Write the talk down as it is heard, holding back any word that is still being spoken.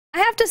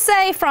to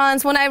say,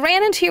 Franz, when I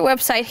ran into your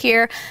website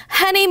here,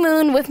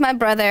 Honeymoon with my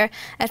brother,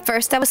 at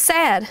first I was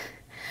sad.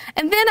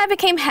 And then I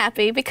became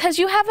happy because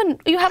you have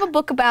a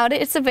book about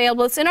it. It's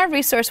available. It's in our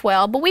resource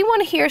well. But we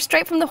want to hear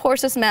straight from the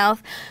horse's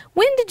mouth.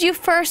 When did you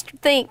first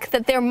think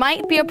that there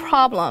might be a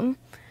problem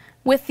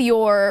with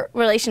your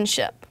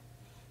relationship?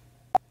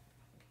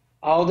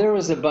 Oh, there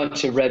was a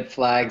bunch of red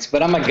flags,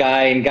 but I'm a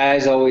guy, and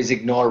guys always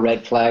ignore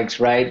red flags,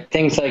 right?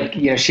 Things like,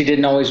 she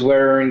didn't always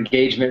wear her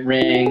engagement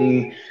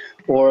ring,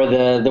 or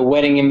the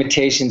wedding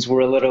invitations were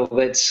a little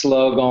bit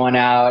slow going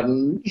out,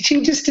 and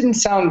she just didn't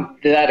sound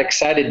that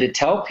excited to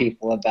tell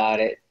people about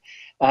it.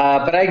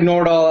 But I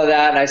ignored all of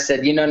that, and I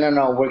said,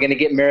 no, we're going to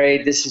get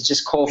married. This is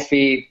just cold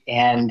feet,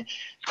 and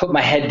put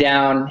my head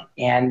down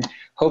and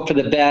hope for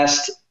the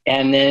best.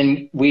 And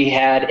then we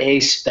had a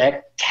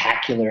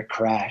spectacular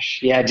crash.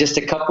 Yeah, just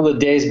a couple of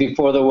days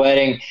before the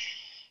wedding,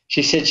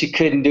 she said she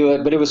couldn't do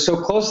it, but it was so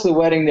close to the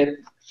wedding that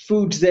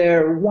food's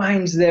there,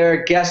 wine's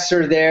there, guests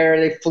are there.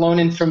 They've flown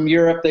in from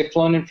Europe. They've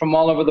flown in from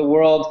all over the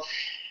world.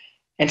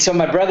 And so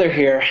my brother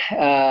here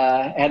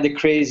had the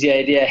crazy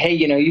idea, hey,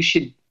 you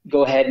should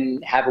go ahead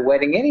and have a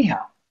wedding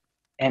anyhow.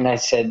 And I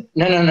said,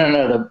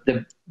 no.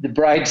 The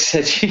bride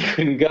said she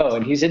couldn't go.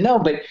 And he said, no,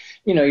 but,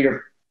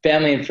 your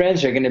family and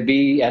friends are going to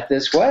be at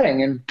this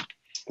wedding, and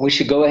we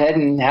should go ahead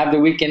and have the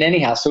weekend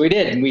anyhow. So we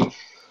did. And we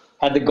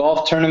had the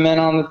golf tournament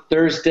on the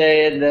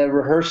Thursday, and the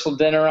rehearsal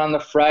dinner on the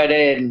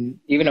Friday, and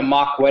even a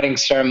mock wedding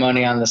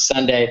ceremony on the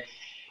Sunday.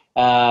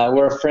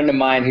 Where a friend of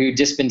mine who'd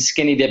just been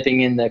skinny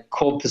dipping in the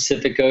cold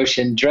Pacific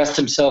Ocean dressed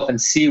himself in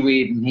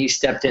seaweed, and he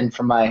stepped in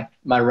for my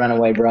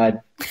runaway bride.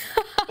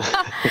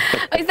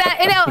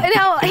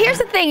 Here's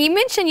the thing. You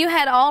mentioned you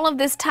had all of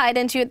this tied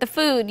into you, the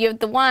food, you had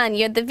the wine,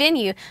 you had the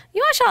venue.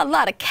 You also had a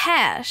lot of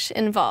cash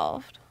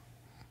involved.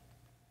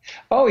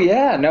 Oh,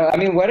 yeah. No, I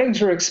mean,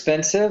 weddings are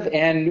expensive,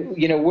 and,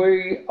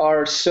 we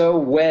are so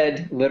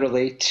wed,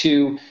 literally,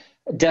 to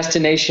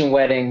destination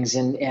weddings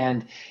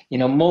and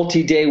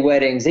multi-day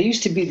weddings. They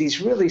used to be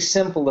these really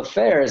simple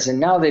affairs, and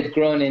now they've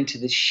grown into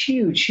this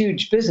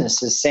huge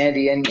business, as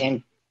Sandy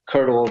and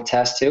Kurt will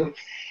attest to.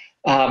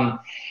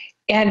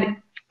 And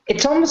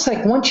it's almost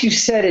like once you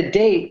set a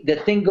date, the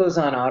thing goes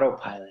on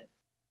autopilot.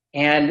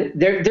 And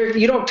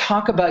you don't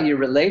talk about your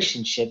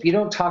relationship. You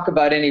don't talk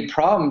about any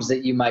problems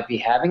that you might be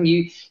having.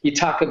 You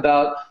talk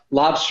about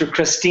lobster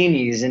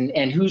crostinis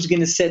and who's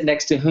going to sit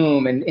next to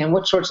whom and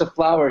what sorts of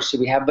flowers should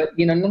we have. But,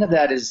 none of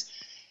that is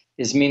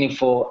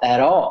meaningful at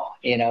all.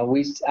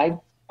 I'm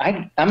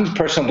a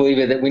personal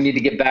believer that we need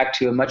to get back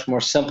to a much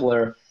more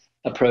simpler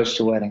approach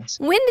to weddings.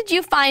 When did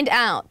you find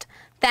out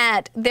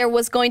that there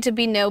was going to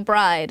be no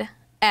bride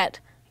at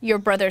your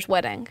brother's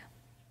wedding?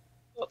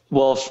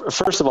 Well,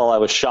 first of all, I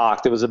was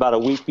shocked. It was about a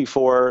week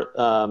before,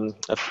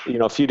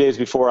 a few days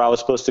before I was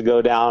supposed to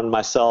go down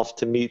myself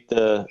to meet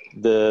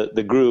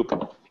the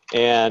group.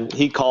 And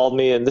he called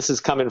me, and this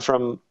is coming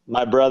from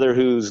my brother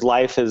whose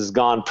life has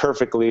gone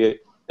perfectly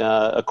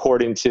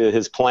according to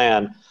his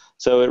plan.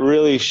 So it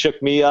really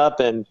shook me up,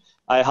 and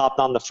I hopped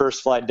on the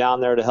first flight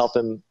down there to help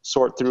him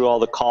sort through all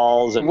the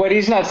calls. And what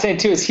he's not saying,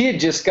 too, is he had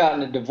just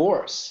gotten a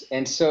divorce.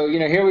 And so,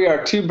 here we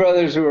are, two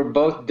brothers who were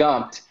both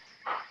dumped,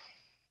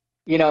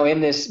 in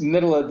this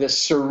middle of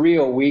this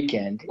surreal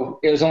weekend.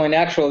 It was only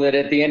natural that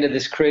at the end of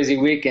this crazy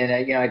weekend,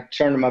 I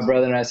turned to my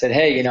brother and I said,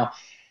 hey,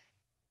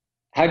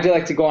 how'd you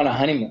like to go on a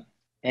honeymoon?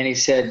 And he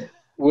said,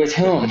 with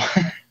whom?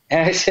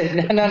 And I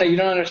said, no, you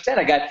don't understand.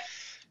 I got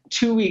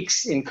 2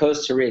 weeks in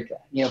Costa Rica,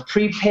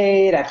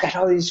 prepaid. I've got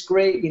all these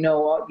great,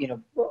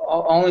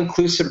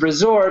 all-inclusive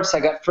resorts.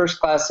 I got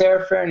first-class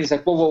airfare. And he's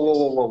like,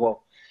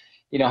 whoa.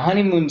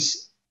 Honeymoon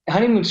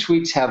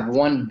suites have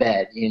one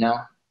bed,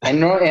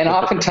 and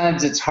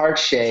oftentimes it's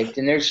heart-shaped,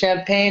 and there's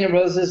champagne and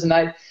roses, and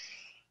I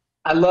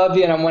love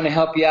you and I want to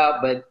help you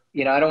out, but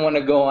I don't want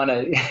to go on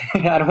I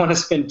don't want to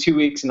spend 2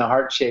 weeks in a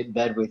heart-shaped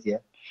bed with you.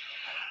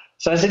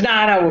 So I said,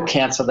 no, we'll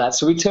cancel that.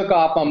 So we took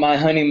off on my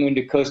honeymoon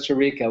to Costa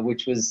Rica,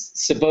 which was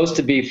supposed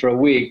to be for a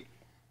week.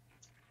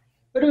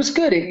 But it was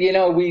good.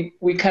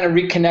 We kind of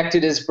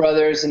reconnected as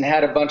brothers and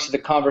had a bunch of the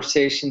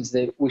conversations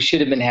that we should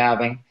have been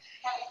having.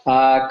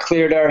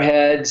 Cleared our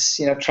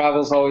heads.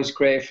 Travel's always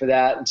great for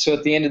that. And so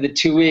at the end of the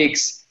 2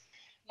 weeks,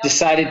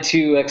 decided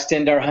to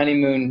extend our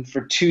honeymoon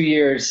for 2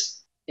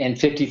 years in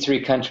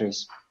 53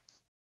 countries.